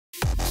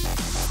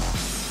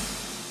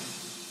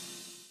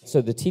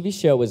So the TV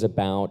show was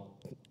about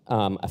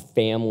a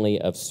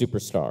family of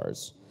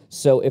superstars.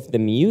 So if the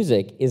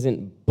music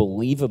isn't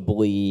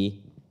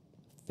believably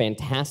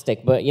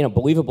fantastic, but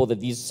believable that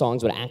these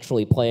songs would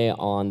actually play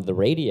on the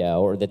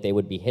radio or that they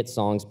would be hit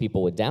songs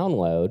people would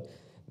download,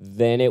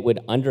 then it would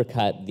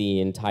undercut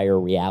the entire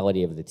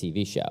reality of the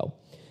TV show.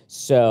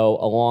 So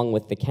along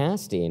with the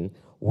casting,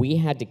 we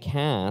had to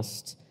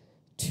cast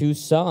two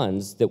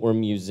sons that were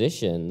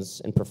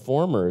musicians and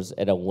performers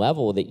at a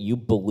level that you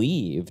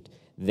believed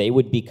they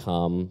would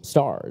become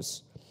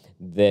stars,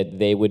 that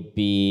they would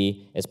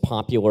be as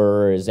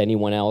popular as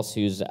anyone else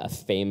who's a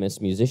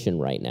famous musician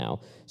right now.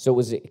 So it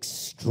was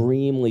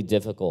extremely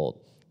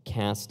difficult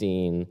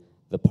casting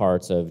the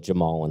parts of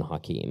Jamal and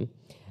Hakeem.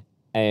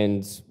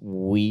 And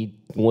we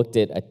looked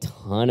at a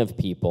ton of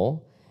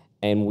people,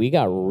 and we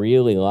got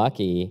really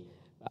lucky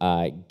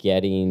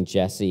getting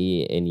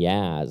Jussie and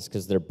Yaz,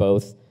 because they're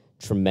both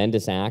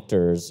tremendous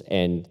actors,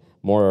 and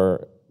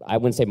I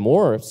wouldn't say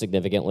more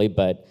significantly,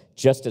 but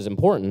just as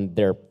important,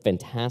 they're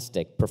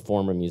fantastic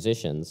performer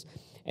musicians.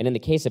 And in the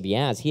case of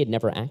Yaz, he had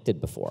never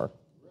acted before.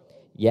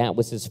 Yeah, it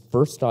was his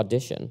first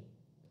audition.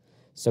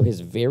 So his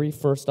very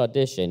first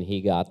audition,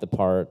 he got the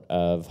part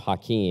of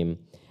Hakeem,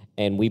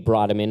 and we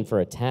brought him in for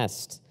a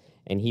test,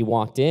 and he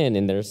walked in,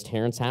 and there's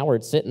Terrence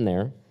Howard sitting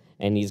there,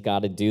 and he's got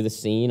to do the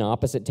scene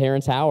opposite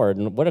Terrence Howard.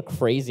 And what a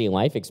crazy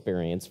life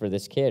experience for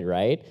this kid,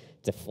 right?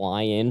 To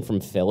fly in from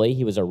Philly.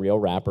 He was a real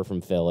rapper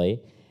from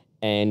Philly.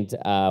 And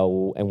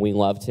we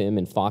loved him,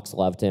 and Fox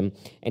loved him.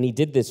 And he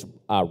did this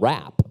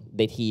rap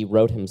that he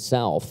wrote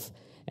himself.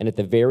 And at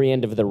the very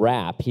end of the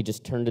rap, he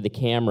just turned to the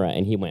camera,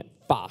 and he went,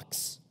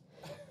 "Fox."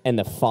 And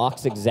the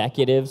Fox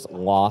executives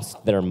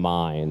lost their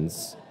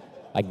minds.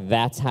 Like,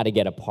 that's how to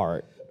get a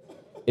part,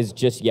 is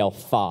just yell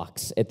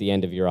 "Fox" at the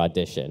end of your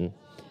audition.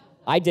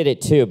 I did it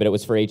too, but it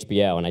was for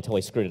HBO, and I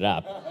totally screwed it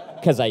up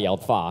because I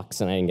yelled "Fox"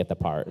 and I didn't get the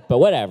part. But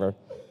whatever.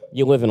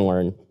 You live and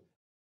learn.